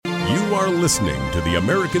You are listening to the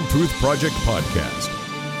American Truth Project podcast.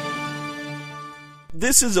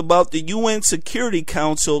 This is about the UN Security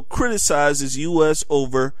Council criticizes U.S.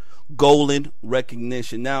 over Golan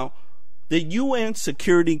recognition. Now, the UN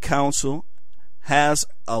Security Council has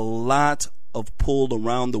a lot of pull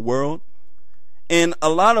around the world, and a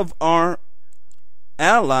lot of our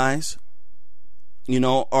allies,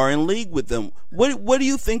 are in league with them. What do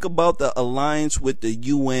you think about the alliance with the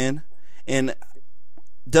UN, and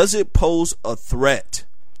does it pose a threat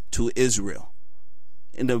to Israel,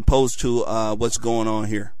 and opposed to what's going on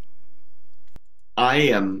here? I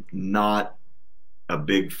am not a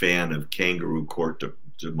big fan of kangaroo court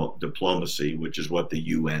diplomacy, which is what the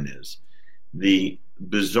UN is. The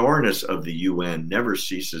bizarreness of the UN never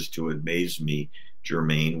ceases to amaze me,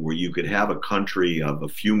 Jermaine, where you could have a country of a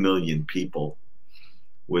few million people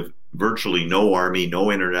with virtually no army,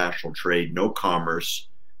 no international trade, no commerce,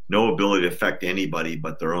 no ability to affect anybody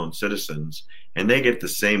but their own citizens, and they get the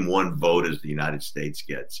same one vote as the United States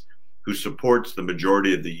gets, who supports the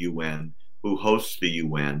majority of the UN, who hosts the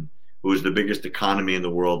UN, who is the biggest economy in the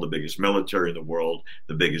world, the biggest military in the world,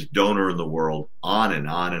 the biggest donor in the world, on and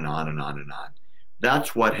on and on and on and on.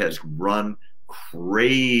 That's what has run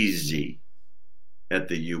crazy at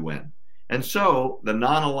the UN. And so the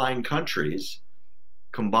non-aligned countries,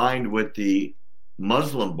 combined with the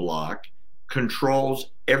Muslim bloc, controls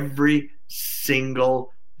every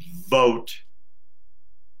single vote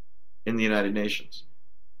in the United Nations.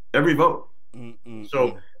 Every vote.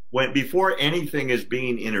 So before anything is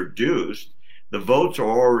being introduced, the votes are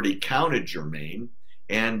already counted, Jermaine,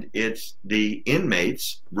 and it's the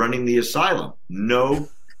inmates running the asylum. No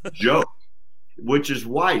joke. Which is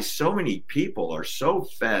why so many people are so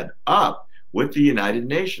fed up with the United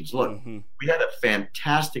Nations. Look, we had a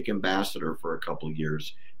fantastic ambassador for a couple of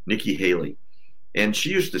years, Nikki Haley, and she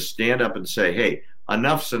used to stand up and say, hey,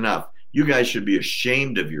 enough's enough. You guys should be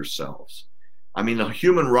ashamed of yourselves. I mean, the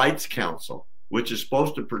Human Rights Council, which is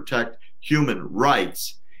supposed to protect human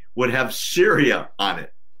rights, would have Syria on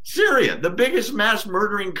it. Syria, the biggest mass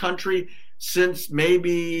murdering country since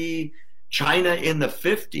maybe China in the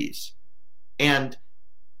 50s. And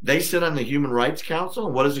they sit on the Human Rights Council.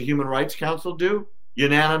 And what does the Human Rights Council do?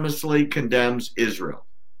 Unanimously condemns Israel,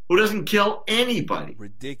 who doesn't kill anybody.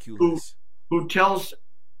 Ridiculous. Who tells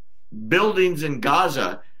buildings in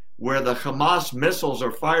Gaza where the Hamas missiles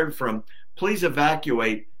are fired from, please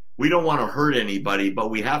evacuate. We don't want to hurt anybody, but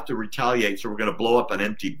we have to retaliate, so we're going to blow up an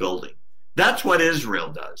empty building. That's what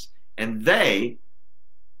Israel does. And they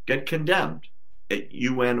get condemned at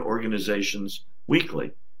UN organizations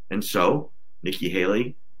weekly. And so Nikki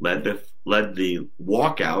Haley led the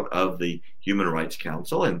walkout of the Human Rights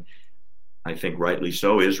Council, and I think rightly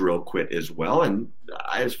so. Israel quit as well. And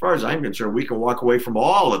as far as I'm concerned, we can walk away from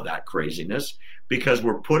all of that craziness because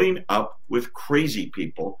we're putting up with crazy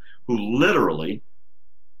people who literally,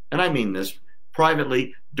 and I mean this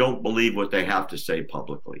privately, don't believe what they have to say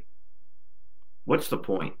publicly. What's the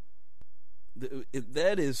point?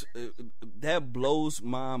 That blows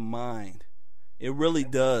my mind. It really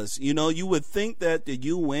does. You would think that the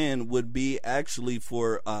UN would be actually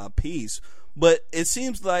for peace, but it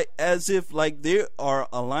seems like as if they are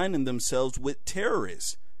aligning themselves with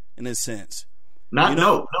terrorists in a sense.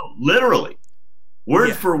 No, literally.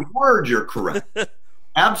 Word for word, you're correct.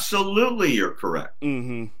 Absolutely, you're correct.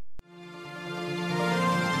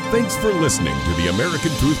 Thanks for listening to the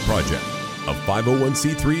American Truth Project, a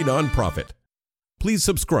 501c3 nonprofit. Please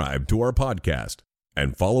subscribe to our podcast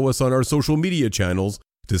and follow us on our social media channels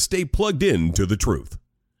to stay plugged in to the truth.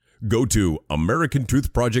 Go to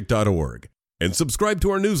americantruthproject.org and subscribe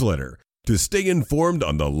to our newsletter to stay informed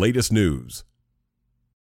on the latest news.